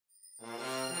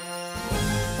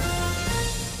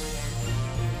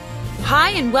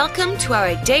Hi and welcome to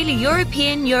our daily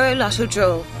European EuroLotto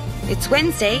draw. It's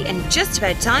Wednesday and just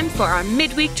about time for our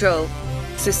midweek draw.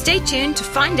 So stay tuned to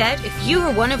find out if you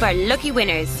are one of our lucky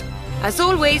winners. As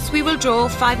always, we will draw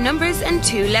 5 numbers and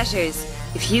 2 letters.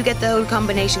 If you get the whole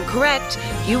combination correct,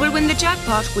 you will win the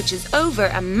jackpot, which is over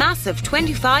a massive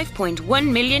 €25.1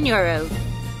 million.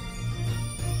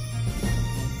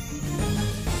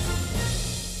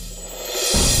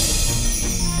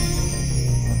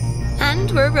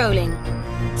 And we're rolling.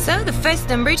 So the first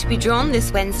number to be drawn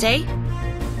this Wednesday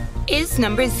is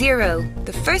number 0.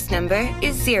 The first number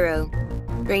is 0.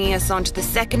 Bringing us on to the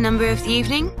second number of the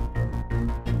evening.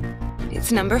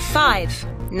 It's number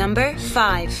 5. Number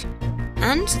 5.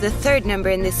 And the third number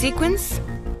in the sequence.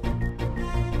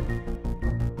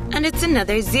 And it's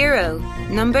another 0.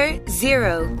 Number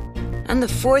 0. And the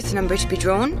fourth number to be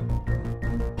drawn.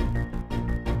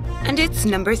 And it's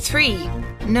number 3.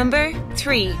 Number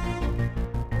 3.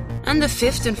 And the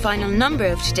fifth and final number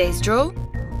of today's draw.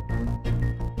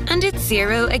 And it's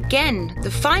 0 again.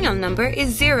 The final number is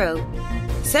 0.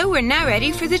 So we're now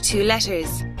ready for the 2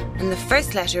 letters. And the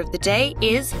first letter of the day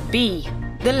is B.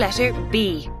 The letter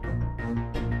B.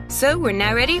 So we're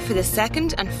now ready for the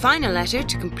second and final letter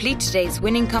to complete today's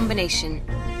winning combination.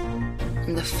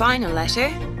 And the final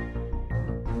letter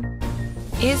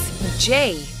is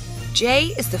J.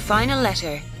 J is the final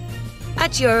letter.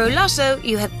 At EuroLotto,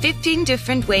 you have 15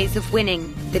 different ways of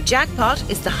winning. The jackpot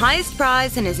is the highest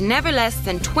prize and is never less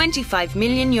than €25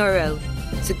 million.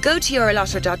 So go to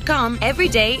EuroLotto.com every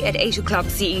day at 8 o'clock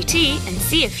CET and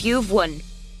see if you've won.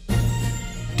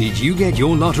 Did you get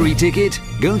your lottery ticket?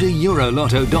 Go to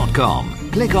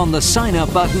EuroLotto.com, click on the sign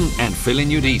up button and fill in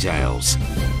your details.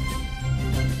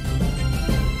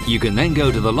 You can then go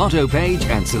to the Lotto page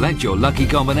and select your lucky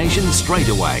combination straight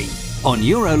away. On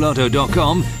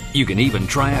EuroLotto.com, you can even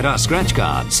try out our scratch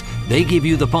cards. They give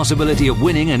you the possibility of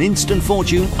winning an instant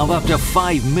fortune of up to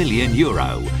 €5 million.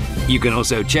 You can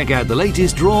also check out the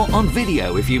latest draw on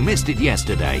video if you missed it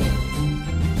yesterday.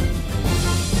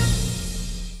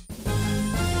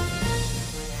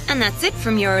 And that's it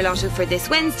from EuroLotto for this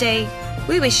Wednesday.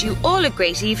 We wish you all a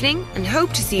great evening and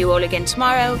hope to see you all again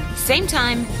tomorrow, same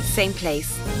time, same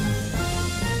place.